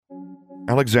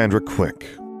Alexandra Quick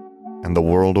and the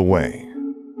World Away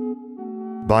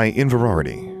by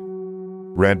Inverarity.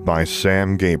 Read by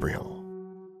Sam Gabriel.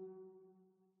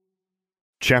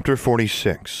 Chapter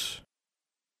 46.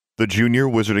 The Junior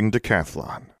Wizarding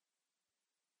Decathlon.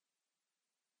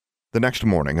 The next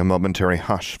morning, a momentary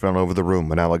hush fell over the room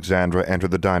when Alexandra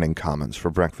entered the dining commons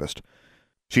for breakfast.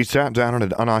 She sat down at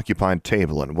an unoccupied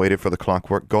table and waited for the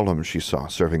clockwork golems she saw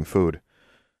serving food.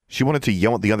 She wanted to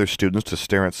yell at the other students to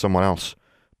stare at someone else,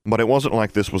 but it wasn't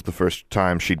like this was the first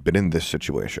time she'd been in this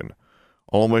situation.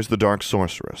 Always the dark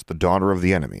sorceress, the daughter of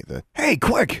the enemy, "Hey,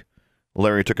 quick!"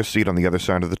 Larry took a seat on the other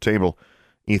side of the table.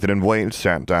 Ethan and Wade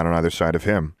sat down on either side of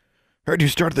him. "Heard you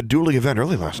started the dueling event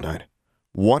early last night."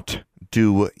 "What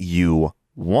do you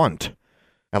want?"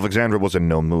 Alexandra was in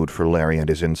no mood for Larry and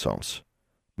his insults.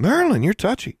 "Merlin, you're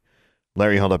touchy."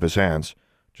 Larry held up his hands.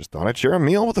 "Just thought I'd share a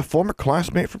meal with a former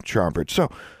classmate from Charbridge. So,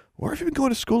 where have you been going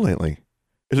to school lately?"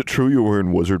 "Is it true you were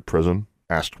in wizard prison?"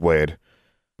 asked Wade.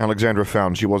 Alexandra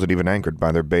found she wasn't even angered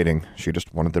by their baiting. She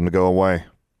just wanted them to go away.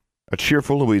 A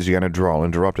cheerful Louisiana drawl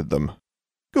interrupted them.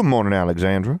 "Good morning,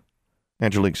 Alexandra."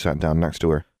 Angelique sat down next to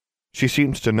her. She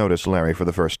seemed to notice Larry for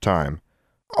the first time.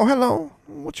 "Oh, hello.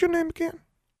 What's your name again?"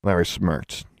 Larry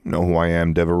smirked. "You know who I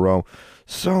am, Devereaux.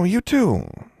 So, you too."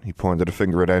 He pointed a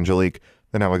finger at Angelique,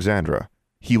 then Alexandra.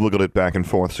 He wiggled it back and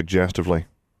forth suggestively.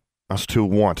 "Us two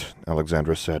what?"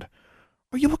 Alexandra said.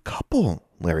 "Are you a couple?"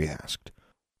 Larry asked.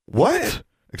 "What?"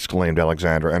 exclaimed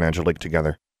Alexandra and Angelique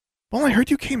together. "Well, I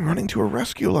heard you came running to a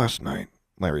rescue last night,"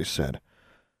 Larry said.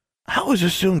 "I always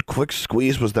assumed Quick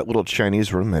Squeeze was that little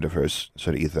Chinese roommate of hers,"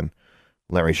 said Ethan.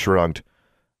 Larry shrugged.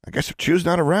 "I guess if Chew's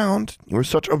not around, you were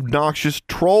such obnoxious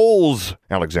trolls,"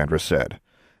 Alexandra said.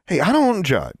 "Hey, I don't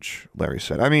judge," Larry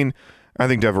said. I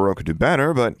think Devereaux could do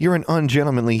better, but you're an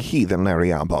ungentlemanly heathen,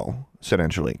 Larry Albo," said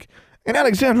Angelique. "And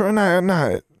Alexandra and I are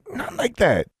not like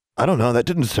that." "I don't know, that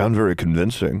didn't sound very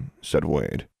convincing," said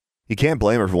Wade. "You can't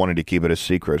blame her for wanting to keep it a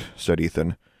secret," said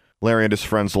Ethan. Larry and his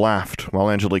friends laughed,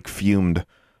 while Angelique fumed.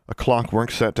 A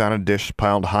clockwork set down a dish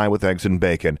piled high with eggs and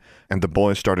bacon, and the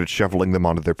boys started shoveling them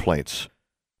onto their plates.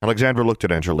 Alexandra looked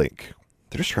at Angelique.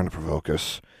 "They're just trying to provoke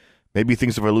us. Maybe he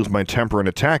thinks if I lose my temper and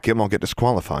attack him, I'll get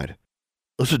disqualified."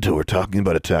 "Listen to her talking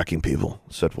about attacking people,"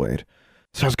 said Wade.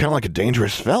 "Sounds kind of like a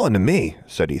dangerous felon to me,"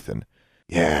 said Ethan.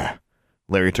 "Yeah."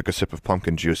 Larry took a sip of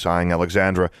pumpkin juice, eyeing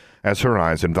Alexandra, as her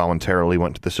eyes involuntarily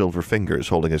went to the silver fingers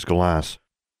holding his glass.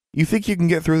 "You think you can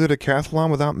get through the decathlon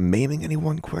without maiming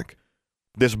anyone, Quick?"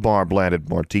 This barb landed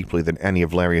more deeply than any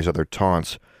of Larry's other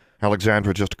taunts.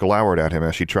 Alexandra just glowered at him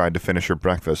as she tried to finish her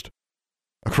breakfast.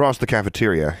 Across the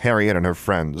cafeteria, Harriet and her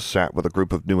friends sat with a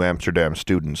group of New Amsterdam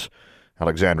students.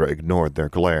 Alexandra ignored their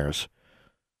glares.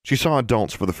 She saw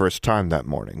adults for the first time that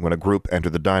morning when a group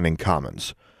entered the dining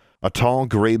commons. A tall,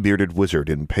 gray-bearded wizard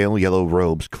in pale yellow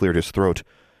robes cleared his throat.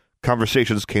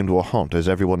 Conversations came to a halt as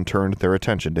everyone turned their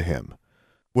attention to him.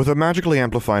 With a magically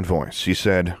amplified voice, he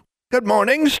said, "Good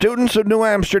morning, students of New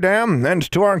Amsterdam, and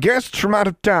to our guests from out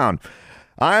of town.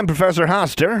 I'm Professor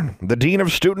Hoster, the Dean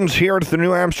of Students here at the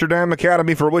New Amsterdam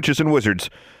Academy for Witches and Wizards.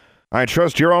 I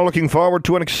trust you're all looking forward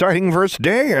to an exciting first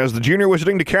day, as the Junior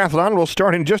Wizarding Decathlon will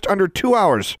start in just under 2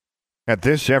 hours." At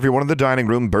this, everyone in the dining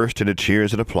room burst into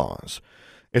cheers and applause.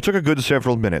 It took a good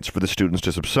several minutes for the students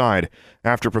to subside,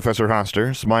 after Professor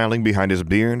Hoster, smiling behind his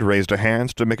beard, raised a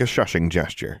hand to make a shushing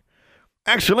gesture.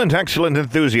 Excellent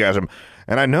enthusiasm,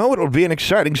 and I know it will be an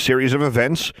exciting series of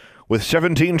events, with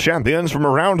 17 champions from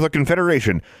around the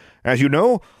Confederation. As you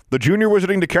know, the Junior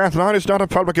Wizarding Decathlon is not a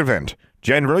public event.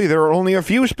 Generally, there are only a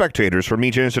few spectators from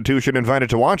each institution invited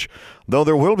to watch, though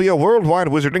there will be a worldwide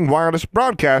Wizarding wireless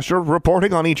broadcaster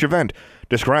reporting on each event,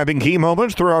 describing key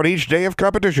moments throughout each day of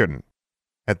competition.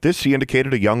 At this, he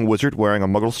indicated a young wizard wearing a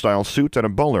Muggle-style suit and a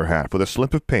bowler hat with a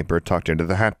slip of paper tucked into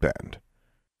the hatband.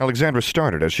 Alexandra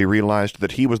started as she realized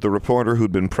that he was the reporter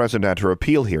who'd been present at her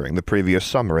appeal hearing the previous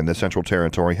summer in the Central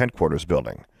Territory headquarters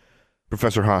building.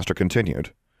 Professor Hoster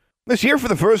continued. "This year, for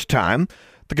the first time,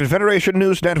 the Confederation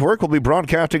News Network will be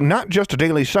broadcasting not just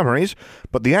daily summaries,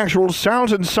 but the actual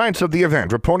sounds and sights of the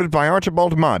event reported by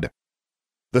Archibald Mudd."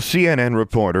 The CNN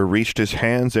reporter reached his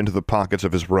hands into the pockets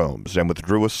of his robes and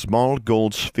withdrew a small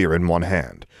gold sphere in one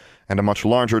hand, and a much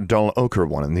larger dull ochre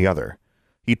one in the other.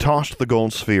 He tossed the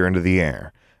gold sphere into the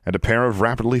air, and a pair of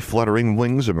rapidly fluttering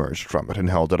wings emerged from it and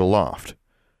held it aloft.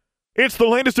 "It's the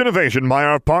latest innovation by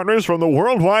our partners from the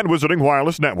Worldwide Wizarding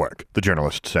Wireless Network," the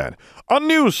journalist said. "A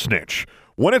news snitch.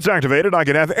 When it's activated, I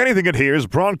can have anything it hears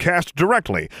broadcast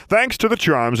directly, thanks to the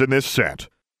charms in this set."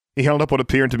 He held up what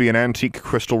appeared to be an antique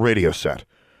crystal radio set.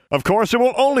 "Of course, it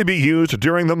will only be used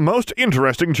during the most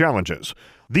interesting challenges.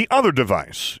 The other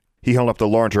device," he held up the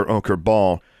larger ochre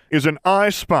ball, "is an I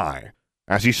Spy.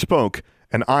 As he spoke,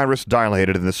 an iris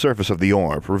dilated in the surface of the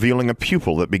orb, revealing a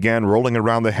pupil that began rolling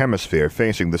around the hemisphere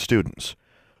facing the students.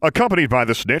 Accompanied by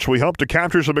the snitch, we hope to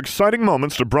capture some exciting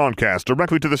moments to broadcast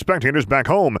directly to the spectators back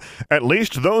home, at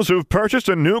least those who've purchased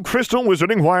a new Crystal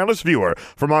Wizarding wireless viewer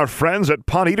from our friends at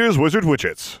Pot Eaters Wizard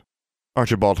Widgets.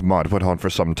 Archibald Mudd went on for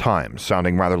some time,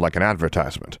 sounding rather like an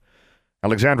advertisement.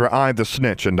 Alexandra eyed the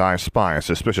snitch and I Spy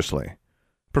suspiciously.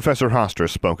 Professor Hoster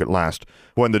spoke at last,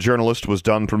 when the journalist was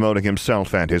done promoting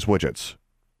himself and his widgets.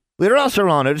 "We're also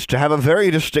honored to have a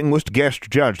very distinguished guest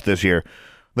judge this year.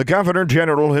 The Governor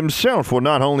General himself will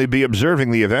not only be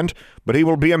observing the event, but he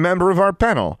will be a member of our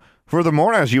panel.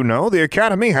 Furthermore, as you know, the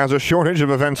Academy has a shortage of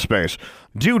event space,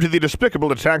 due to the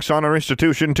despicable attacks on our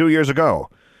institution 2 years ago."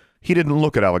 He didn't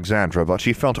look at Alexandra, but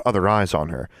she felt other eyes on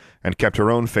her, and kept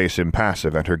her own face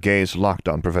impassive and her gaze locked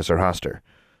on Professor Hoster.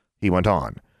 He went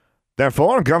on.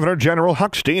 "Therefore, Governor General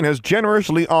Huckstein has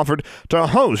generously offered to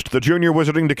host the Junior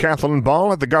Wizarding Decathlon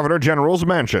Ball at the Governor General's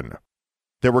mansion."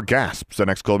 There were gasps and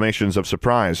exclamations of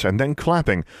surprise, and then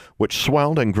clapping, which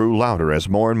swelled and grew louder as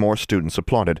more and more students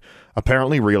applauded,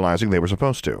 apparently realizing they were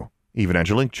supposed to. Even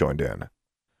Angelique joined in.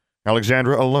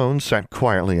 Alexandra alone sat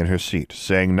quietly in her seat,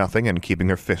 saying nothing and keeping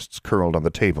her fists curled on the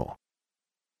table.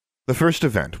 The first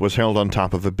event was held on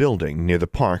top of a building near the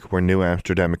park where New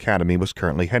Amsterdam Academy was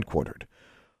currently headquartered.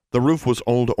 The roof was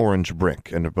old orange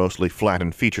brick and mostly flat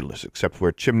and featureless except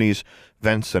where chimneys,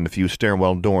 vents, and a few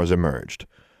stairwell doors emerged.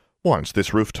 Once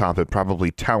this rooftop had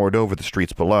probably towered over the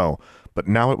streets below, but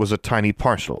now it was a tiny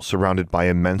parcel surrounded by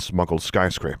immense Muggle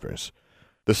skyscrapers.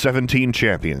 The 17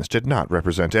 champions did not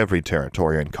represent every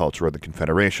territory and culture of the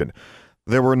Confederation.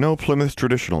 There were no Plymouth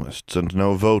traditionalists and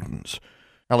no Vodens.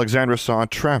 Alexandra saw a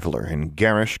traveler in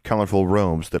garish, colorful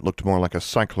robes that looked more like a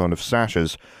cyclone of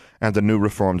sashes, and the new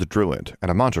reformed druid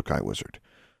and a Mondrikai wizard.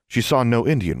 She saw no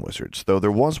Indian wizards, though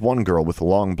there was one girl with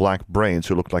long black braids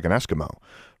who looked like an Eskimo,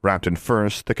 wrapped in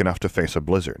furs thick enough to face a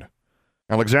blizzard.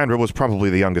 Alexandra was probably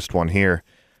the youngest one here.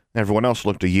 Everyone else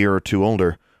looked a year or two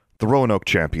older. The Roanoke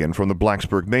champion from the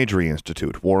Blacksburg Majory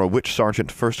Institute wore a Witch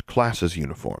Sergeant First Class's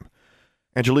uniform.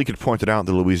 Angelique had pointed out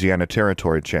the Louisiana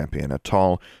Territory champion, a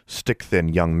tall, stick-thin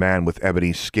young man with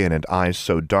ebony skin and eyes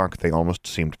so dark they almost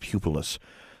seemed pupilless,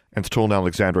 and told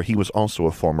Alexandra he was also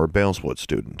a former Baleswood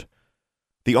student.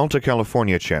 The Alta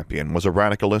California champion was a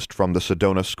radicalist from the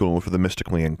Sedona School for the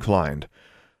Mystically Inclined.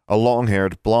 A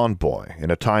long-haired blond boy in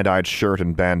a tie-dyed shirt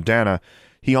and bandana,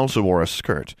 he also wore a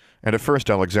skirt, and at first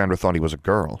Alexandra thought he was a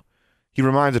girl. He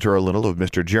reminded her a little of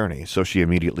Mr. Journey, so she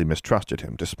immediately mistrusted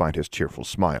him, despite his cheerful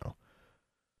smile.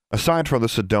 Aside from the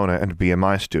Sedona and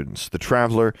BMI students, the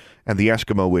Traveler, and the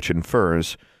Eskimo witch in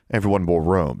furs, everyone wore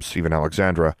robes, even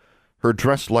Alexandra. Her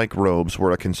dress-like robes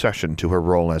were a concession to her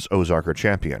role as Ozarker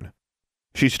champion.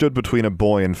 She stood between a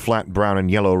boy in flat brown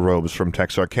and yellow robes from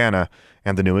Texarkana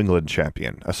and the New England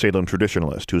champion, a Salem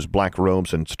traditionalist whose black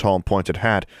robes and tall pointed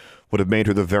hat would have made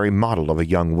her the very model of a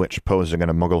young witch posing in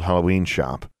a Muggle Halloween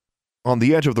shop. On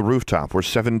the edge of the rooftop were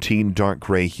 17 dark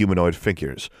gray humanoid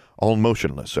figures, all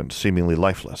motionless and seemingly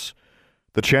lifeless.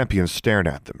 The champions stared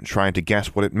at them, trying to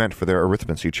guess what it meant for their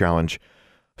arithmancy challenge.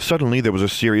 Suddenly there was a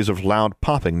series of loud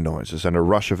popping noises and a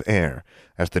rush of air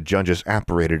as the judges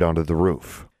apparated onto the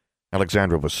roof.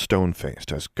 Alexandra was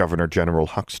stone-faced as Governor General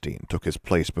Huckstein took his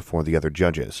place before the other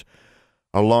judges.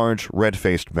 A large,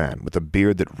 red-faced man with a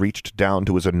beard that reached down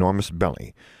to his enormous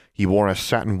belly. He wore a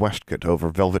satin waistcoat over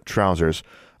velvet trousers,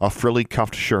 a frilly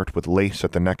cuffed shirt with lace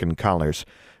at the neck and collars,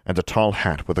 and a tall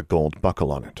hat with a gold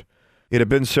buckle on it. It had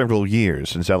been several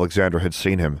years since Alexandra had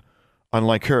seen him.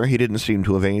 Unlike her, he didn't seem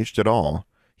to have aged at all.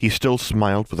 He still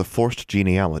smiled with a forced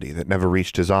geniality that never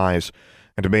reached his eyes,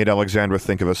 and made Alexandra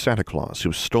think of a Santa Claus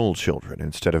who stole children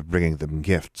instead of bringing them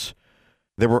gifts.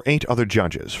 There were 8 other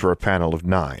judges for a panel of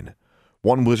 9.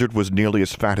 One wizard was nearly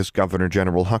as fat as Governor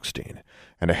General Huckstein,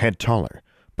 and a head taller,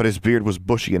 but his beard was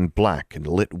bushy and black, and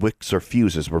lit wicks or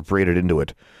fuses were braided into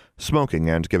it, smoking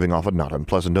and giving off a not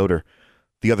unpleasant odor.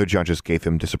 The other judges gave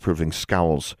him disapproving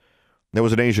scowls. There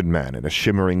was an Asian man in a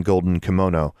shimmering golden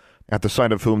kimono, at the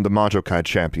sight of whom the Majokai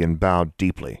champion bowed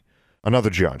deeply.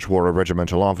 Another judge wore a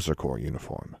regimental officer corps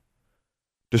uniform.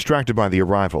 Distracted by the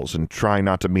arrivals and trying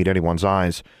not to meet anyone's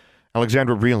eyes,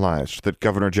 Alexandra realized that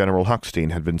Governor General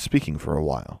Huckstein had been speaking for a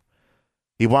while.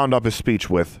 He wound up his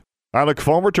speech with, "I look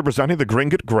forward to presenting the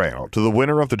Gringotts Grail to the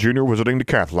winner of the Junior Wizarding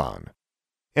Decathlon."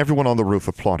 Everyone on the roof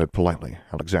applauded politely.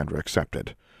 Alexandra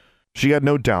accepted. She had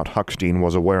no doubt Huckstein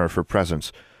was aware of her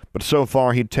presence, but so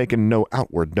far he'd taken no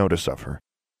outward notice of her.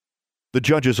 The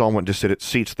judges all went to sit at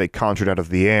seats they conjured out of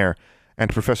the air,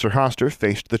 and Professor Hoster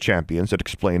faced the champions and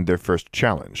explained their first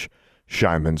challenge.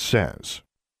 Shyman Says.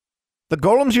 The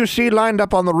golems you see lined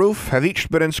up on the roof have each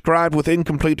been inscribed with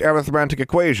incomplete arithmetic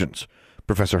equations,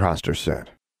 Professor Hoster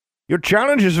said. Your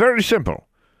challenge is very simple.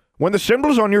 When the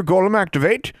symbols on your golem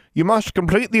activate, you must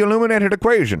complete the illuminated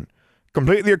equation.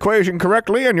 Complete the equation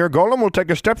correctly and your golem will take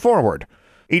a step forward.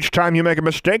 Each time you make a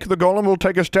mistake, the golem will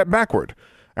take a step backward.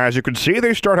 As you can see,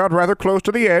 they start out rather close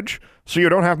to the edge, so you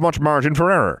don't have much margin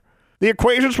for error. The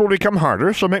equations will become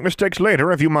harder, so make mistakes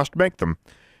later if you must make them.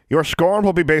 Your score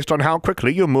will be based on how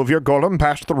quickly you move your golem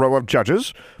past the row of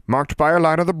judges, marked by a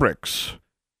line of the bricks.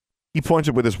 He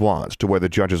pointed with his wands to where the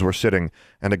judges were sitting,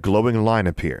 and a glowing line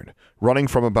appeared, running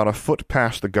from about a foot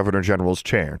past the Governor-General's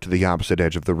chair to the opposite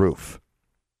edge of the roof.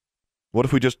 What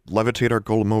if we just levitate our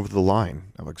golem over the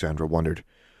line? Alexandra wondered.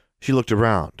 She looked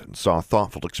around and saw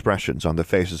thoughtful expressions on the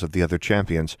faces of the other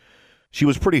champions. She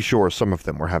was pretty sure some of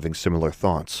them were having similar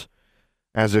thoughts.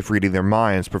 As if reading their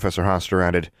minds, Professor Hoster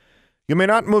added, You may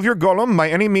not move your golem by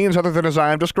any means other than as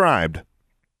I have described.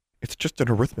 It's just an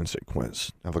arithmetic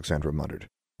quiz, Alexandra muttered.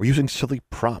 We're using silly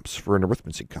props for an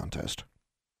arithmetic contest.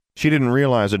 She didn't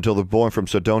realize until the boy from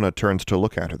Sedona turned to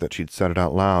look at her that she'd said it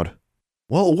out loud.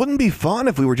 Well, it wouldn't be fun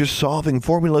if we were just solving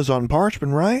formulas on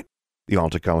parchment, right? The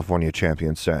Alta California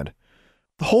champion said.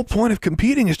 The whole point of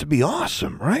competing is to be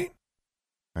awesome, right?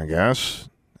 I guess.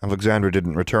 Alexandra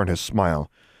didn't return his smile.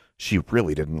 She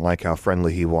really didn't like how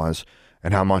friendly he was,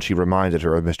 and how much he reminded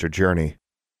her of Mr. Journey.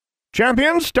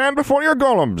 Champions, stand before your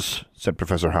golems, said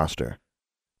Professor Hoster.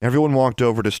 Everyone walked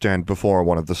over to stand before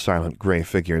one of the silent gray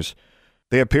figures.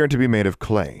 They appeared to be made of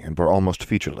clay and were almost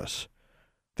featureless.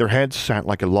 Their heads sat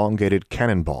like elongated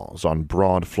cannonballs on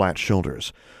broad, flat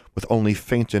shoulders, with only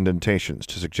faint indentations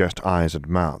to suggest eyes and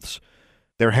mouths.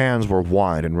 Their hands were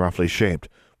wide and roughly shaped,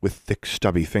 with thick,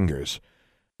 stubby fingers.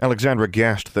 Alexandra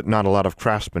guessed that not a lot of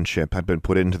craftsmanship had been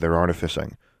put into their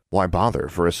artificing. Why bother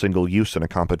for a single use in a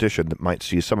competition that might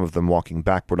see some of them walking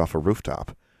backward off a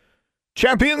rooftop?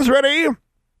 Champions ready?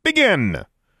 Begin!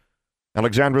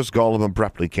 Alexandra's golem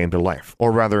abruptly came to life,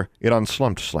 or rather, it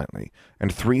unslumped slightly,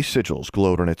 and 3 sigils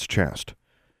glowed on its chest.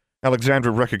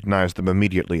 Alexandra recognized them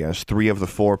immediately as 3 of the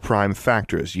 4 prime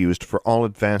factors used for all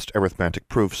advanced arithmetic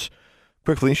proofs.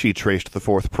 Quickly she traced the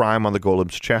 4th prime on the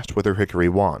golem's chest with her hickory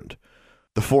wand.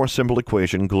 The 4-symbol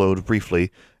equation glowed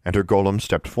briefly, and her golem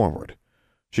stepped forward.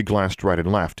 She glanced right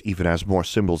and left, even as more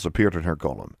symbols appeared in her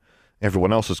golem.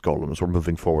 Everyone else's golems were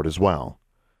moving forward as well.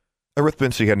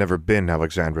 Arithmancy had never been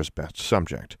Alexandra's best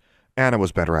subject. Anna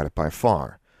was better at it by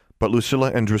far, but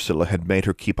Lucilla and Drusilla had made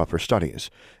her keep up her studies,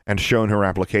 and shown her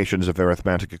applications of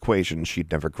arithmetic equations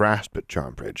she'd never grasped at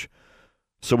Charmbridge.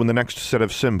 So when the next set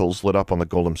of symbols lit up on the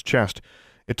golem's chest,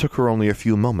 it took her only a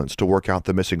few moments to work out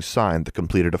the missing sign that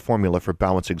completed a formula for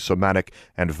balancing somatic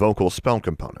and vocal spell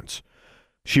components.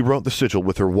 She wrote the sigil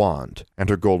with her wand, and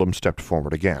her golem stepped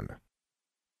forward again.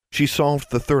 She solved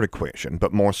the 3rd equation,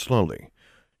 but more slowly.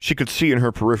 She could see in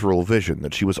her peripheral vision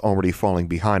that she was already falling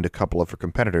behind a couple of her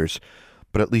competitors,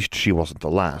 but at least she wasn't the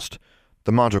last.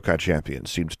 The Majoukai champion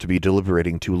seemed to be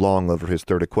deliberating too long over his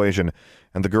 3rd equation,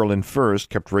 and the girl in furs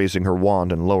kept raising her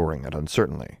wand and lowering it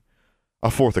uncertainly. A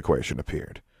 4th equation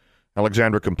appeared.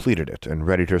 Alexandra completed it and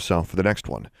readied herself for the next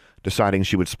one, deciding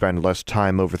she would spend less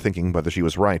time overthinking whether she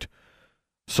was right.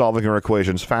 Solving her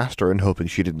equations faster and hoping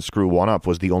she didn't screw one up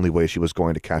was the only way she was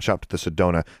going to catch up to the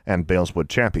Sedona and Baleswood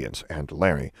champions, and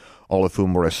Larry, all of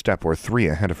whom were a step or 3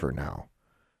 ahead of her now.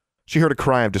 She heard a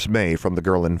cry of dismay from the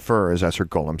girl in furs as her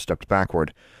golem stepped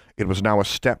backward. It was now a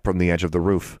step from the edge of the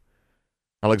roof.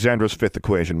 Alexandra's 5th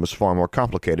equation was far more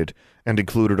complicated, and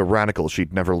included a radical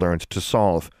she'd never learned to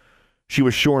solve. She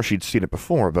was sure she'd seen it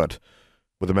before, but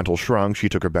with a mental shrug she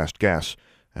took her best guess.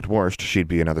 At worst, she'd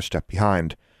be another step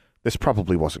behind. This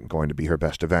probably wasn't going to be her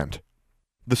best event.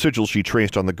 The sigil she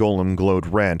traced on the golem glowed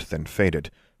red, then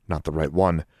faded. Not the right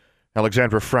one.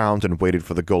 Alexandra frowned and waited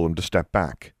for the golem to step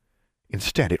back.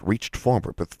 Instead, it reached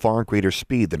forward with far greater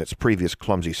speed than its previous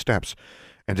clumsy steps,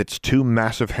 and its 2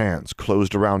 massive hands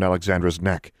closed around Alexandra's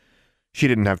neck. She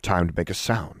didn't have time to make a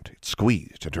sound. It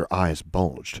squeezed, and her eyes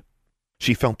bulged.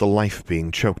 She felt the life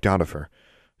being choked out of her.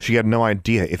 She had no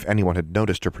idea if anyone had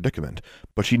noticed her predicament,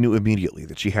 but she knew immediately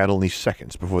that she had only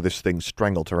seconds before this thing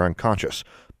strangled her unconscious,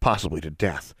 possibly to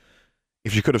death.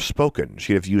 If she could have spoken,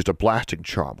 she'd have used a blasting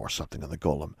charm or something on the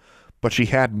golem, but she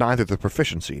had neither the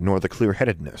proficiency nor the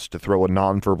clear-headedness to throw a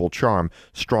nonverbal charm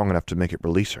strong enough to make it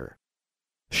release her.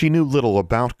 She knew little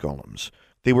about golems.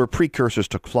 They were precursors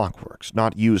to clockworks,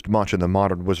 not used much in the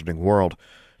modern wizarding world.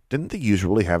 Didn't they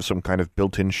usually have some kind of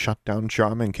built-in shutdown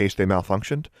charm in case they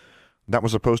malfunctioned? That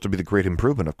was supposed to be the great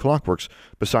improvement of clockworks.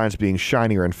 Besides being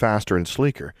shinier and faster and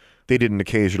sleeker, they didn't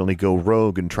occasionally go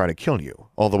rogue and try to kill you,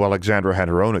 although Alexandra had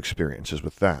her own experiences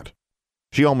with that.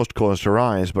 She almost closed her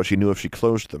eyes, but she knew if she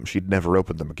closed them, she'd never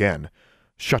open them again.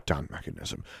 Shutdown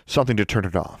mechanism. Something to turn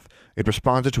it off. It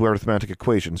responded to arithmetic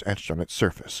equations etched on its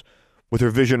surface. With her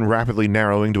vision rapidly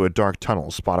narrowing to a dark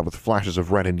tunnel spotted with flashes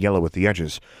of red and yellow at the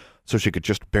edges, so she could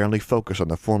just barely focus on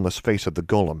the formless face of the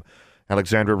golem,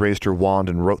 Alexandra raised her wand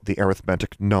and wrote the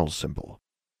arithmetic null symbol.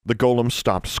 The golem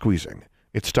stopped squeezing.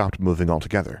 It stopped moving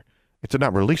altogether. It did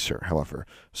not release her, however,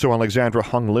 so Alexandra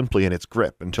hung limply in its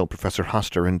grip until Professor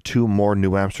Huster and 2 more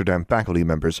New Amsterdam faculty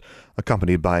members,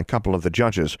 accompanied by a couple of the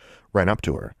judges, ran up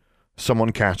to her.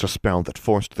 Someone cast a spell that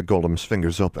forced the golem's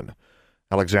fingers open.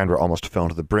 Alexandra almost fell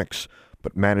to the bricks,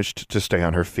 but managed to stay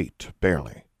on her feet,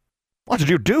 barely. "What did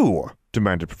you do?"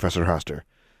 demanded Professor Huster.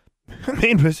 "I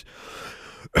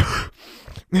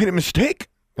made a mistake,"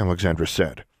 Alexandra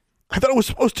said. "I thought I was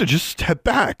supposed to just step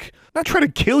back, not try to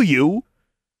kill you."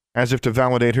 As if to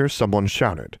validate her, someone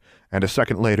shouted, and a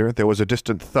second later there was a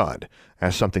distant thud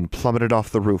as something plummeted off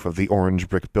the roof of the orange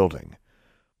brick building.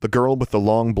 The girl with the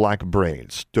long black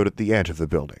braids stood at the edge of the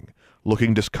building,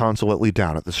 looking disconsolately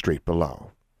down at the street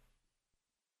below.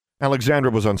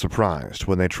 Alexandra was unsurprised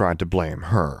when they tried to blame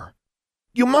her.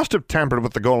 "You must have tampered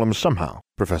with the golem somehow,"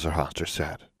 Professor Hoster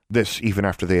said. This even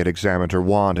after they had examined her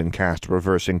wand and cast a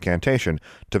reverse incantation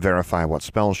to verify what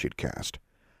spell she'd cast.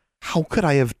 "How could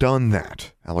I have done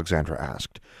that?" Alexandra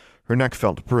asked. Her neck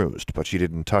felt bruised, but she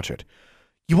didn't touch it.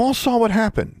 "You all saw what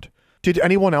happened. Did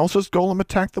anyone else's golem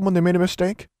attack them when they made a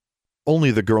mistake?" Only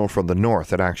the girl from the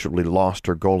north had actually lost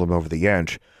her golem over the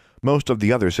edge. Most of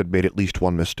the others had made at least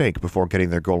one mistake before getting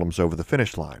their golems over the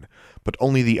finish line, but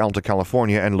only the Alta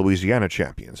California and Louisiana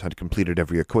champions had completed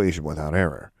every equation without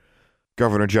error.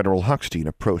 Governor General Huckstein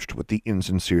approached with the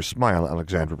insincere smile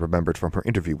Alexandra remembered from her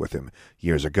interview with him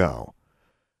years ago.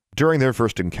 During their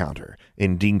first encounter,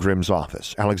 in Dean Grimm's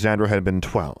office, Alexandra had been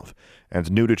 12, and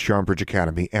new to Charmbridge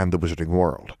Academy and the wizarding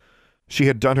world. She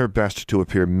had done her best to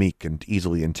appear meek and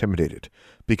easily intimidated,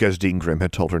 because Dean Grimm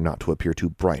had told her not to appear too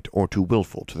bright or too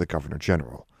willful to the Governor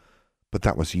General. But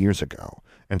that was years ago,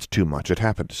 and too much had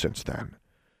happened since then.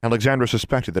 Alexandra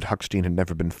suspected that Huckstein had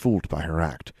never been fooled by her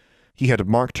act. He had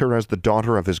marked her as the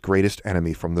daughter of his greatest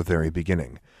enemy from the very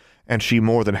beginning, and she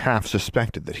more than half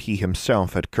suspected that he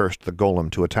himself had cursed the golem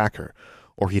to attack her,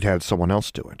 or he'd had someone else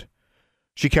do it.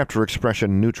 She kept her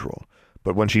expression neutral,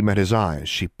 but when she met his eyes,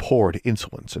 she poured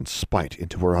insolence and spite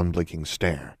into her unblinking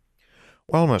stare.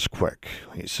 "Well, Miss Quick,"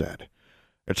 he said,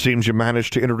 "it seems you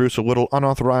managed to introduce a little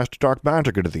unauthorized dark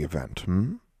magic into the event,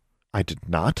 "I did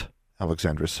not,"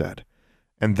 Alexandra said.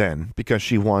 And then, because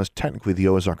she was technically the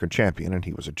Ozarker champion and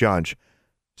he was a judge,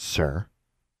 "Sir?"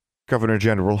 Governor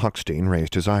General Huckstein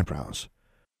raised his eyebrows.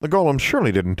 "The golem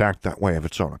surely didn't act that way of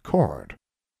its own accord."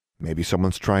 "Maybe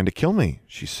someone's trying to kill me,"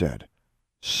 she said.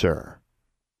 "Sir."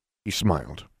 He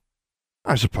smiled.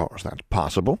 "I suppose that's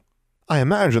possible. I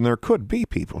imagine there could be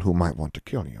people who might want to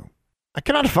kill you." "I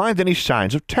cannot find any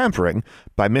signs of tampering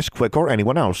by Miss Quick or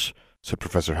anyone else," said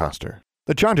Professor Huster.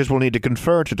 "The judges will need to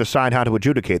confer to decide how to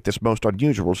adjudicate this most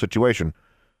unusual situation."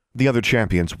 The other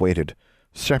champions waited,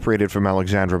 separated from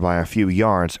Alexandra by a few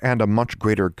yards and a much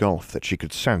greater gulf that she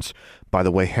could sense by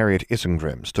the way Harriet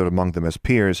Isengrim stood among them as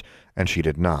peers, and she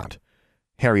did not.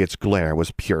 Harriet's glare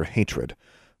was pure hatred,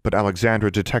 but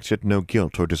Alexandra detected no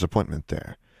guilt or disappointment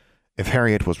there. If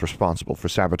Harriet was responsible for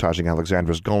sabotaging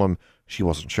Alexandra's golem, she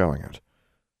wasn't showing it.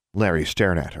 Larry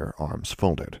stared at her, arms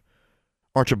folded.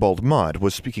 Archibald Mudd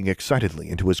was speaking excitedly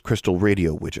into his crystal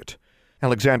radio widget.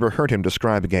 Alexandra heard him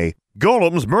describing a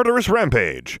 "golem's murderous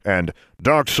rampage" and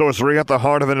 "dark sorcery at the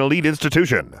heart of an elite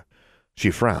institution."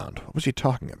 She frowned. What was he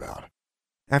talking about?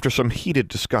 After some heated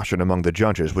discussion among the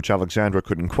judges, which Alexandra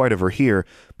couldn't quite overhear,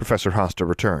 Professor Hoster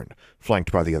returned,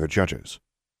 flanked by the other judges.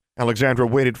 Alexandra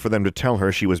waited for them to tell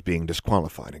her she was being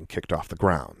disqualified and kicked off the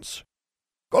grounds.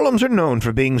 "Golems are known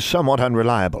for being somewhat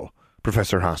unreliable,"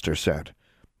 Professor Hoster said.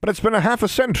 "But it's been a half a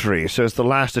century since the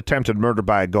last attempted murder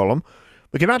by a golem.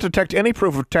 We cannot detect any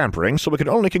proof of tampering, so we can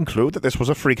only conclude that this was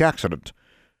a freak accident."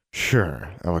 "Sure,"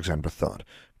 Alexandra thought,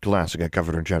 glancing at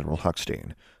Governor General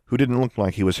Huckstein, who didn't look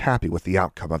like he was happy with the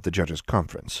outcome of the judges'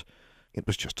 conference. "It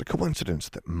was just a coincidence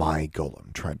that my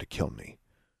golem tried to kill me."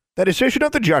 "The decision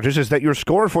of the judges is that your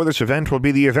score for this event will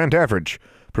be the event average,"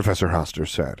 Professor Hoster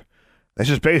said. "This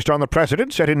is based on the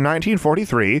precedent set in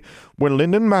 1943, when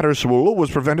Lyndon Matterswool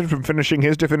was prevented from finishing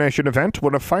his divination event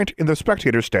when a fight in the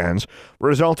spectator stands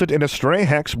resulted in a stray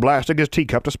hex blasting his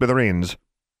teacup to smithereens."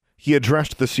 He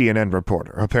addressed the CNN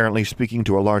reporter, apparently speaking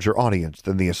to a larger audience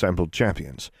than the assembled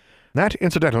champions. "That,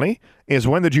 incidentally, is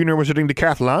when the Junior Wizarding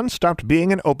Decathlon stopped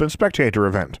being an open spectator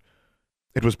event."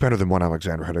 It was better than what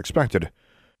Alexandra had expected.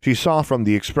 She saw from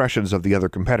the expressions of the other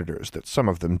competitors that some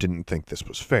of them didn't think this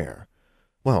was fair.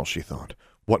 Well, she thought,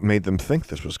 what made them think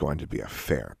this was going to be a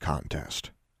fair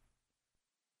contest?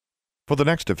 For the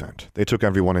next event, they took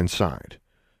everyone inside.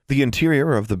 The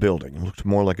interior of the building looked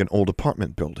more like an old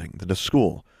apartment building than a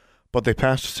school, but they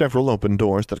passed several open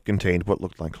doors that contained what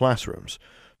looked like classrooms,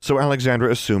 so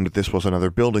Alexandra assumed this was another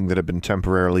building that had been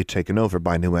temporarily taken over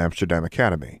by New Amsterdam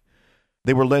Academy.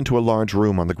 They were led to a large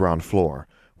room on the ground floor,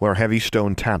 where heavy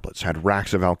stone tablets had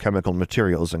racks of alchemical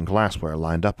materials and glassware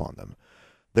lined up on them.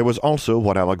 There was also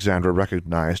what Alexandra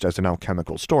recognized as an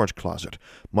alchemical storage closet,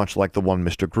 much like the one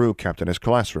Mr. Grew kept in his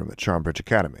classroom at Charmbridge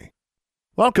Academy.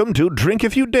 "Welcome to Drink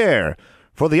If You Dare!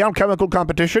 For the alchemical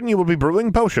competition, you will be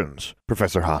brewing potions,"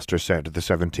 Professor Hoster said to the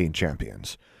 17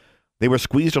 champions. They were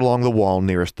squeezed along the wall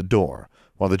nearest the door,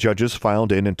 while the judges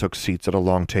filed in and took seats at a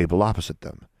long table opposite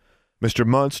them. Mr.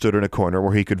 Mudd stood in a corner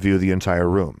where he could view the entire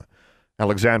room.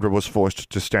 Alexandra was forced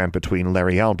to stand between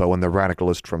Larry Albo and the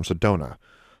radicalist from Sedona.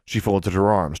 She folded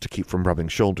her arms to keep from rubbing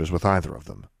shoulders with either of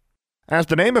them. "As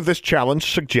the name of this challenge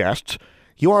suggests,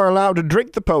 you are allowed to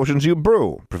drink the potions you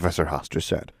brew," Professor Hoster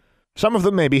said. "Some of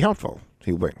them may be helpful."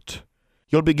 He winked.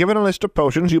 "You'll be given a list of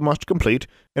potions you must complete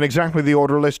in exactly the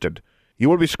order listed. You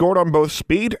will be scored on both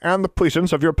speed and the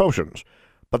puissance of your potions.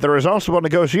 But there is also a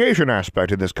negotiation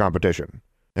aspect in this competition."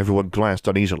 Everyone glanced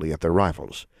uneasily at their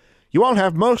rivals. "You all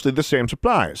have mostly the same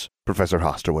supplies," Professor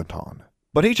Hoster went on.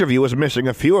 "But each of you is missing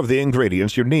a few of the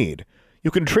ingredients you need.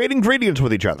 You can trade ingredients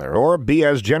with each other, or be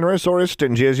as generous or as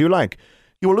stingy as you like.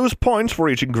 You will lose points for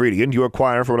each ingredient you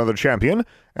acquire from another champion,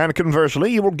 and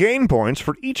conversely, you will gain points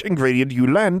for each ingredient you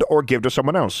lend or give to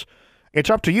someone else. It's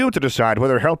up to you to decide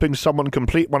whether helping someone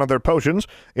complete one of their potions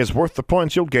is worth the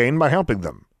points you'll gain by helping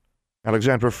them."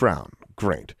 Alexandra frowned.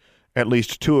 Great. At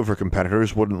least 2 of her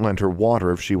competitors wouldn't lend her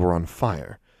water if she were on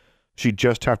fire. She'd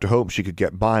just have to hope she could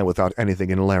get by without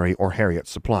anything in Larry or Harriet's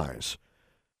supplies.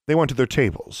 They went to their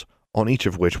tables, on each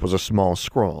of which was a small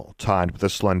scroll tied with a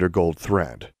slender gold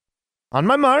thread. "On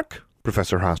my mark,"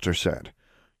 Professor Hoster said.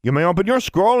 "You may open your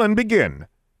scroll and begin.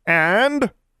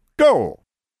 And go!"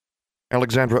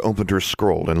 Alexandra opened her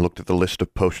scroll and looked at the list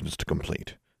of potions to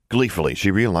complete. Gleefully,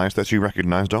 she realized that she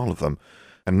recognized all of them,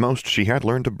 and most she had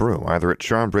learned to brew, either at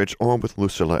Charmbridge or with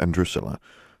Lucilla and Drusilla.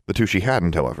 The 2 she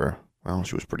hadn't, however, well,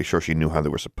 she was pretty sure she knew how they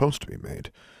were supposed to be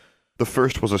made. The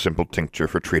first was a simple tincture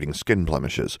for treating skin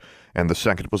blemishes, and the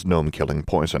second was gnome-killing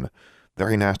poison.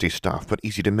 Very nasty stuff, but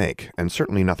easy to make, and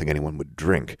certainly nothing anyone would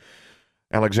drink.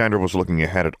 Alexandra was looking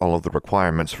ahead at all of the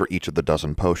requirements for each of the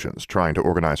dozen potions, trying to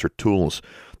organize her tools,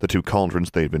 the 2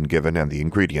 cauldrons they'd been given, and the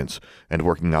ingredients, and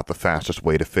working out the fastest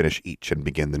way to finish each and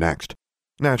begin the next.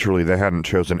 Naturally, they hadn't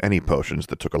chosen any potions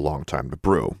that took a long time to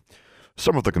brew.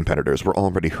 Some of the competitors were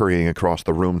already hurrying across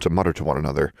the room to mutter to one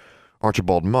another.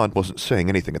 Archibald Mudd wasn't saying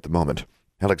anything at the moment.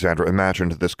 Alexandra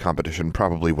imagined this competition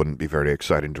probably wouldn't be very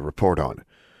exciting to report on.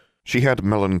 She had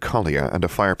melancholia and a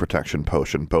fire protection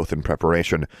potion both in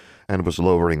preparation, and was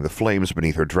lowering the flames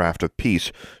beneath her draught of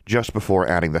peace just before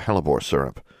adding the hellebore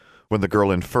syrup. When the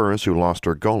girl in furs who lost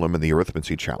her golem in the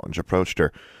arithmancy challenge approached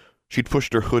her, she'd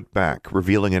pushed her hood back,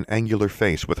 revealing an angular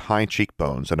face with high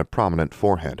cheekbones and a prominent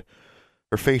forehead.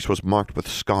 Her face was marked with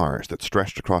scars that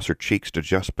stretched across her cheeks to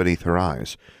just beneath her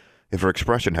eyes. If her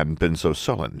expression hadn't been so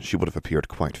sullen, she would have appeared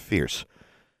quite fierce.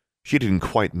 She didn't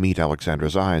quite meet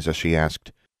Alexandra's eyes as she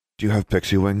asked, "Do you have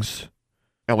pixie wings?"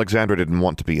 Alexandra didn't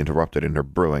want to be interrupted in her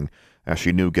brewing, as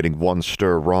she knew getting one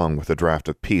stir wrong with the draught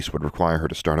of peace would require her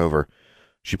to start over.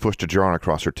 She pushed a jar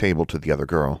across her table to the other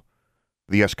girl.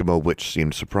 The Eskimo witch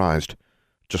seemed surprised.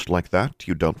 "Just like that?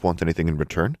 You don't want anything in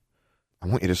return?" "I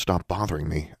want you to stop bothering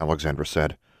me," Alexandra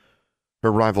said.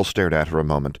 Her rival stared at her a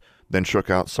moment, then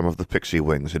shook out some of the pixie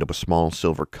wings into a small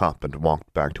silver cup and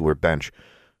walked back to her bench.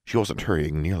 She wasn't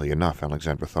hurrying nearly enough,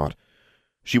 Alexandra thought.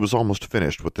 She was almost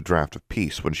finished with the draught of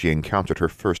peace when she encountered her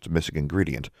first missing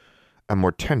ingredient. A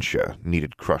Mortentia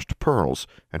needed crushed pearls,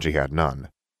 and she had none.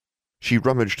 She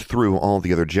rummaged through all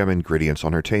the other gem ingredients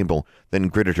on her table, then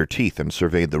gritted her teeth and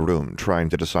surveyed the room, trying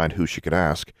to decide who she could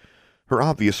ask. Her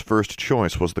obvious first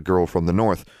choice was the girl from the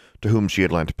north, to whom she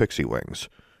had lent pixie wings.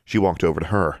 She walked over to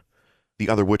her. The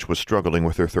other witch was struggling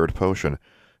with her third potion.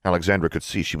 Alexandra could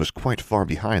see she was quite far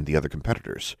behind the other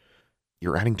competitors.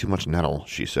 "You're adding too much nettle,"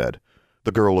 she said.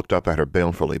 The girl looked up at her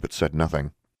balefully, but said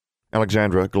nothing.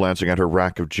 Alexandra, glancing at her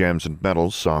rack of gems and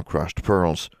metals, saw crushed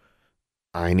pearls.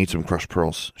 "I need some crushed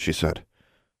pearls," she said.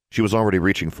 She was already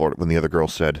reaching for it when the other girl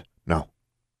said, "No."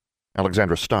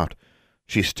 Alexandra stopped.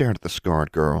 She stared at the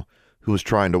scarred girl, who was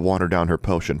trying to water down her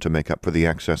potion to make up for the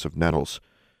excess of nettles.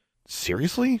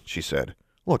 "Seriously?" she said.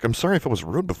 "Look, I'm sorry if I was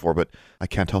rude before, but I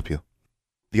can't help you."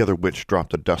 The other witch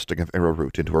dropped a dusting of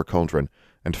arrowroot into her cauldron,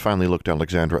 and finally looked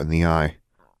Alexandra in the eye.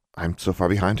 "I'm so far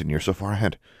behind and you're so far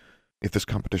ahead. If this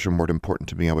competition weren't important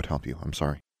to me, I would help you. I'm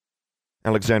sorry.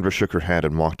 Alexandra shook her head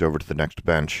and walked over to the next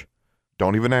bench.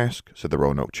 Don't even ask, said the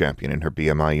Roanoke champion in her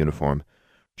BMI uniform.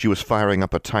 She was firing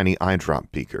up a tiny eye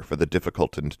drop beaker for the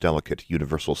difficult and delicate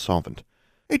universal solvent.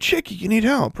 Hey, Chickie, you need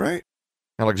help, right?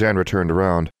 Alexandra turned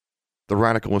around. The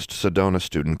radicalist Sedona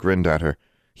student grinned at her.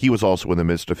 He was also in the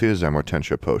midst of his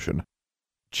amortentia potion.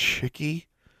 Chickie?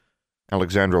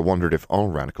 Alexandra wondered if all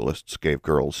radicalists gave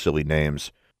girls silly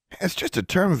names. It's just a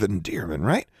term of endearment,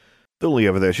 right? Thule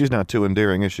over there, she's not too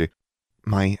endearing, is she?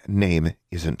 My name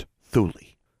isn't Thule,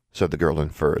 said the girl in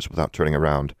furs without turning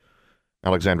around.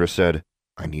 Alexandra said,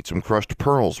 I need some crushed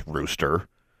pearls, rooster.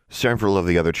 Several of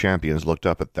the other champions looked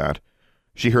up at that.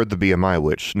 She heard the BMI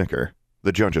witch snicker.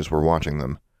 The judges were watching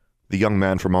them. The young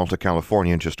man from Alta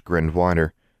California just grinned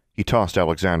wider. He tossed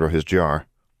Alexandra his jar.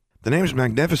 The name's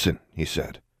Magnificent, he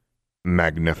said.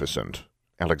 Magnificent,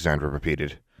 Alexandra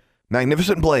repeated.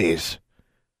 Magnificent Blaze.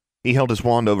 He held his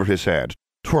wand over his head,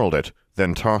 twirled it,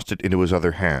 then tossed it into his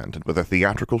other hand, and with a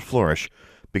theatrical flourish,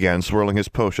 began swirling his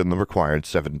potion the required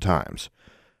 7 times.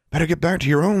 Better get back to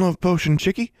your own love potion,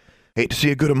 Chickie. Hate to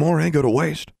see a good amore go to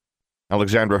waste.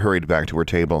 Alexandra hurried back to her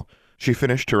table. She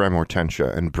finished her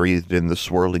amortentia and breathed in the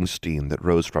swirling steam that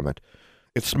rose from it.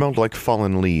 It smelled like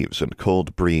fallen leaves and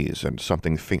cold breeze and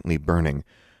something faintly burning.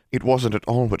 It wasn't at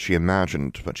all what she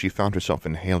imagined, but she found herself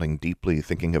inhaling deeply,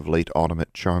 thinking of late autumn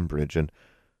at Charmbridge, and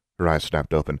her eyes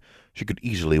snapped open. She could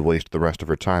easily waste the rest of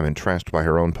her time entranced by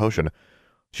her own potion.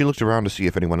 She looked around to see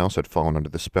if anyone else had fallen under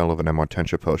the spell of an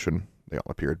amortentia potion. They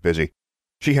all appeared busy.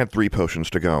 She had 3 potions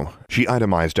to go. She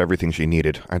itemized everything she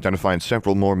needed, identified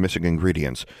several more missing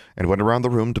ingredients, and went around the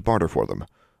room to barter for them.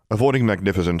 Avoiding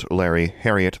Magnificent, Larry,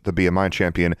 Harriet, the BMI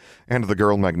champion, and the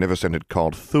girl Magnificent had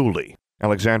called Thule,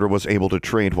 Alexandra was able to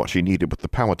trade what she needed with the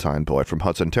Powhatan boy from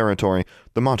Hudson Territory,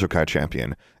 the Montokai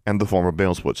champion, and the former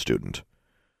Baleswood student.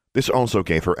 This also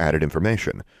gave her added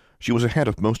information. She was ahead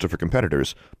of most of her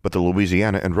competitors, but the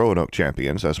Louisiana and Roanoke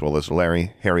champions, as well as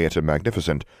Larry, Harriet, and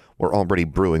Magnificent, were already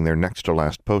brewing their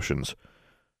next-to-last potions.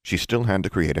 She still had to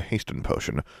create a Hasten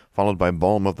potion, followed by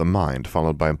Balm of the Mind,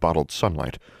 followed by Bottled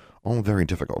Sunlight. All very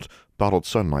difficult. Bottled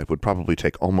Sunlight would probably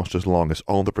take almost as long as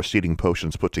all the preceding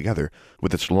potions put together,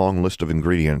 with its long list of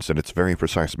ingredients and its very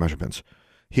precise measurements.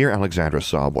 Here Alexandra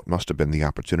saw what must have been the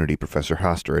opportunity Professor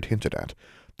Haster had hinted at,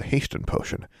 the Hasten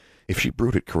potion. If she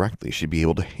brewed it correctly, she'd be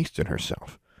able to hasten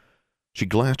herself. She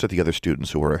glanced at the other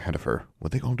students who were ahead of her.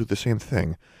 Would they all do the same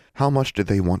thing? How much did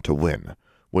they want to win?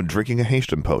 Would drinking a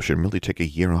Hasten potion really take a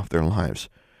year off their lives?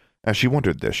 As she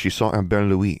wondered this, she saw Albert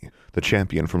Louis, the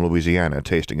champion from Louisiana,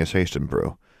 tasting his Hasten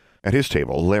brew. At his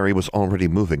table, Larry was already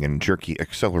moving in jerky,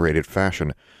 accelerated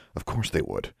fashion. Of course they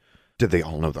would. Did they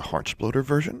all know the Heartsploder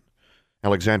version?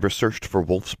 Alexandra searched for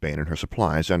Wolfsbane in her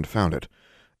supplies and found it.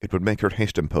 It would make her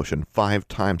Hasten potion 5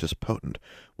 times as potent,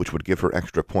 which would give her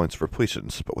extra points for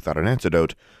puissance, but without an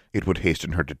antidote, it would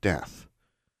hasten her to death.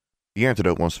 The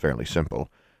antidote was fairly simple.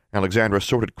 Alexandra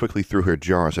sorted quickly through her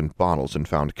jars and bottles and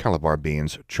found calabar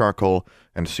beans, charcoal,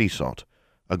 and sea salt.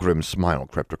 A grim smile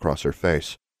crept across her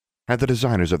face. Had the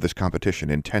designers of this competition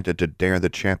intended to dare the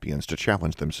champions to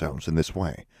challenge themselves in this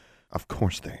way? Of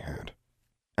course they had.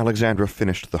 Alexandra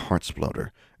finished the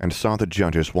Heartsploder and saw the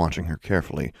judges watching her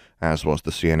carefully, as was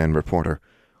the CNN reporter.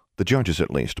 The judges,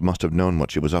 at least, must have known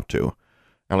what she was up to.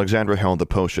 Alexandra held the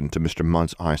potion to Mr.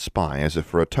 Mudd's I Spy as if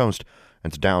for a toast,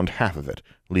 and downed half of it,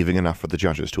 leaving enough for the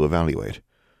judges to evaluate.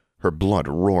 Her blood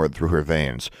roared through her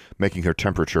veins, making her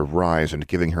temperature rise and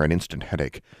giving her an instant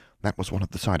headache. That was one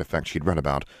of the side effects she'd read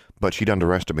about, but she'd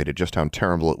underestimated just how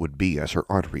terrible it would be as her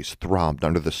arteries throbbed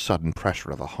under the sudden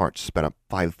pressure of a heart sped up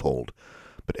 5-fold.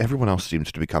 But everyone else seemed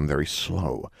to become very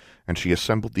slow, and she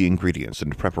assembled the ingredients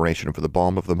in preparation for the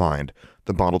Balm of the Mind,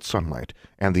 the Bottled Sunlight,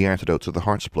 and the antidotes of the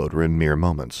Heartsploder in mere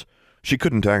moments. She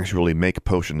couldn't actually make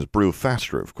potions brew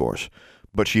faster, of course,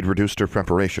 but she'd reduced her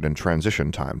preparation and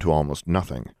transition time to almost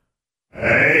nothing.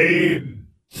 A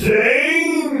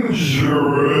dangerous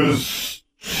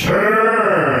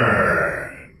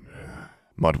turn,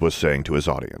 Mudd was saying to his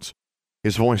audience.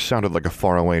 His voice sounded like a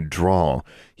faraway drawl.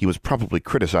 He was probably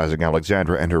criticizing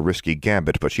Alexandra and her risky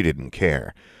gambit, but she didn't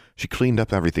care. She cleaned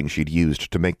up everything she'd used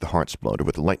to make the Heartsploder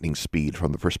with lightning speed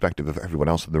from the perspective of everyone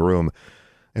else in the room.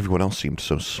 Everyone else seemed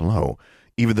so slow.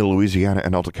 Even the Louisiana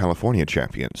and Alta California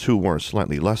champions, who were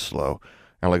slightly less slow.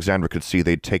 Alexandra could see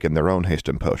they'd taken their own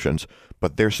Hasten potions,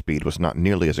 but their speed was not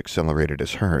nearly as accelerated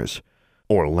as hers.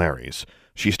 Or Larry's.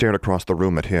 She stared across the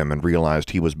room at him and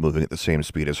realized he was moving at the same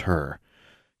speed as her.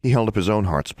 He held up his own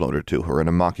Heartsploder to her in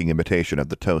a mocking imitation of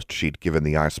the toast she'd given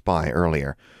the I Spy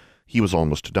earlier. He was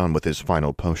almost done with his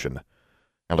final potion.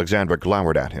 Alexandra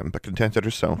glowered at him, but contented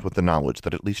herself with the knowledge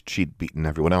that at least she'd beaten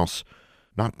everyone else.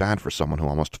 Not bad for someone who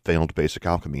almost failed basic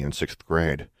alchemy in 6th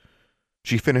grade.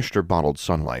 She finished her bottled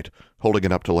sunlight, holding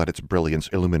it up to let its brilliance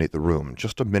illuminate the room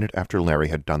just a minute after Larry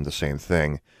had done the same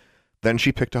thing. Then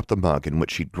she picked up the mug in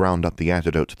which she'd ground up the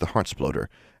antidote to the heart-sploder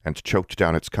and choked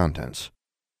down its contents.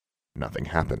 Nothing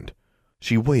happened.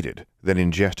 She waited, then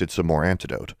ingested some more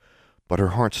antidote. But her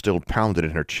heart still pounded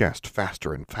in her chest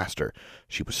faster and faster.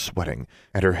 She was sweating,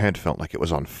 and her head felt like it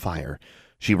was on fire.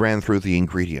 She ran through the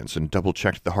ingredients and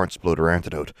double-checked the heart-sploder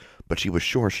antidote, but she was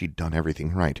sure she'd done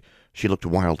everything right. She looked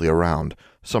wildly around.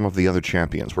 Some of the other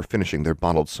champions were finishing their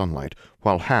bottled sunlight,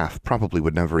 while half probably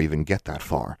would never even get that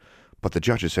far. But the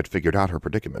judges had figured out her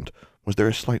predicament. Was there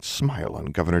a slight smile on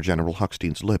Governor General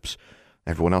Huckstein's lips?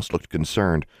 Everyone else looked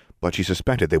concerned, but she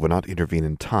suspected they would not intervene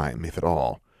in time, if at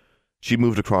all. She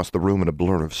moved across the room in a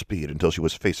blur of speed until she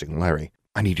was facing Larry.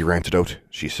 "I need your antidote,"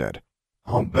 she said.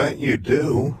 I'll bet you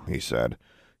do, he said.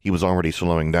 He was already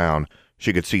slowing down.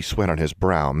 She could see sweat on his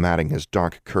brow, matting his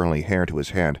dark, curly hair to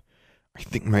his head. "I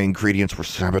think my ingredients were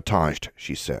sabotaged,"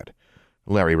 she said.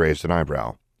 Larry raised an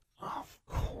eyebrow. Of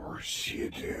course you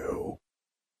do.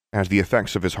 As the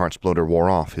effects of his heart-sploder wore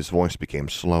off, his voice became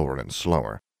slower and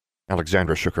slower.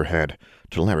 Alexandra shook her head.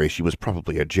 To Larry, she was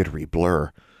probably a jittery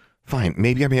blur. "Fine,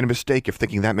 maybe I made a mistake if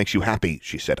thinking that makes you happy,"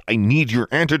 she said. "I need your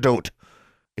antidote."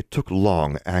 It took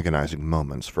long, agonizing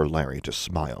moments for Larry to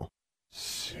smile.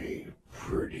 Say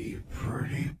pretty,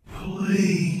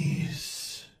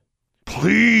 please.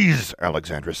 "Please,"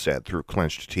 Alexandra said through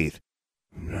clenched teeth.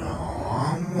 No,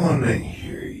 I want to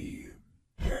hear you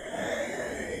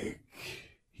beg,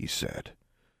 he said.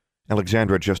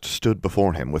 Alexandra just stood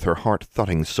before him with her heart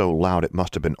thudding so loud it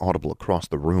must have been audible across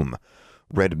the room.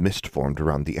 Red mist formed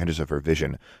around the edges of her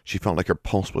vision. She felt like her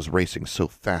pulse was racing so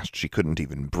fast she couldn't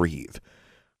even breathe.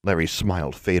 Larry's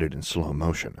smile faded in slow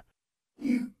motion.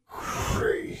 You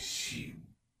crazy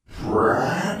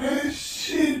brat, I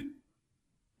said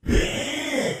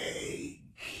beg.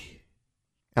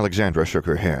 Alexandra shook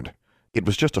her head. It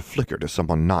was just a flicker to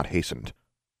someone not hastened.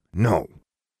 "No."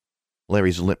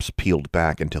 Larry's lips peeled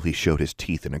back until he showed his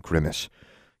teeth in a grimace.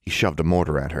 He shoved a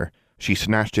mortar at her. She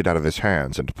snatched it out of his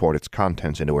hands and poured its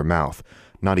contents into her mouth,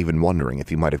 not even wondering if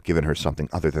he might have given her something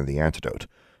other than the antidote.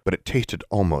 But it tasted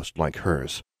almost like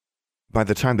hers. By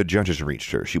the time the judges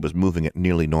reached her, she was moving at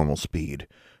nearly normal speed.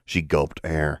 She gulped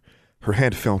air. Her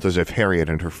head felt as if Harriet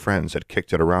and her friends had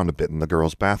kicked it around a bit in the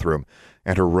girls' bathroom,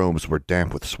 and her robes were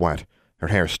damp with sweat. Her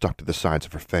hair stuck to the sides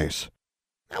of her face.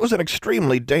 "That was an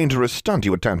extremely dangerous stunt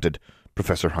you attempted,"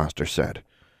 Professor Hoster said.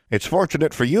 "It's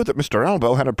fortunate for you that Mr.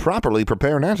 Elbow had a properly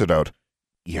prepared antidote."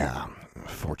 "Yeah,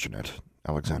 fortunate,"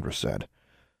 Alexandra said.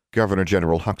 Governor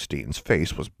General Huckstein's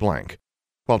face was blank,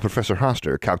 while Professor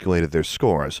Hoster calculated their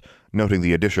scores, noting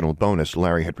the additional bonus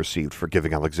Larry had received for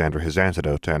giving Alexandra his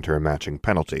antidote and her matching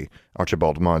penalty.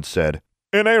 Archibald Mudd said,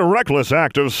 "In a reckless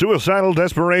act of suicidal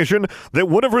desperation that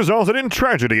would have resulted in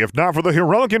tragedy if not for the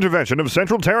heroic intervention of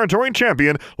Central Territory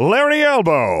champion Larry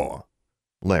Elbow."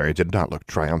 Larry did not look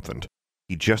triumphant.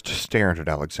 He just stared at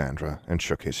Alexandra and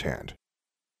shook his hand.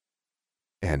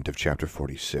 End of chapter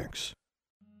 46.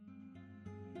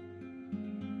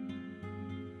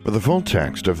 For the full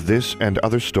text of this and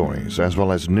other stories, as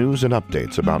well as news and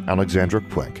updates about Alexandra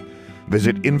Quick,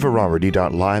 visit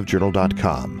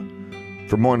inverarity.livejournal.com.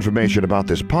 For more information about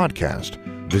this podcast,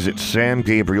 visit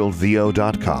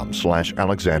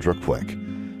samgabrielvo.com/Alexandra Quick.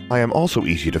 I am also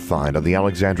easy to find on the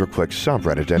Alexandra Quick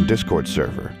subreddit and Discord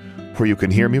server, where you can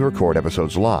hear me record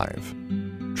episodes live.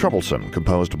 Troublesome,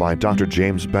 composed by Dr.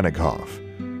 James Benighoff.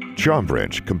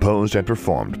 Charmbridge, composed and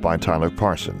performed by Tyler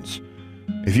Parsons.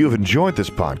 If you have enjoyed this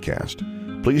podcast,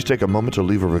 please take a moment to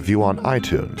leave a review on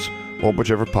iTunes or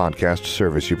whichever podcast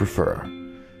service you prefer.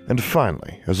 And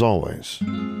finally, as always,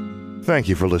 thank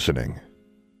you for listening.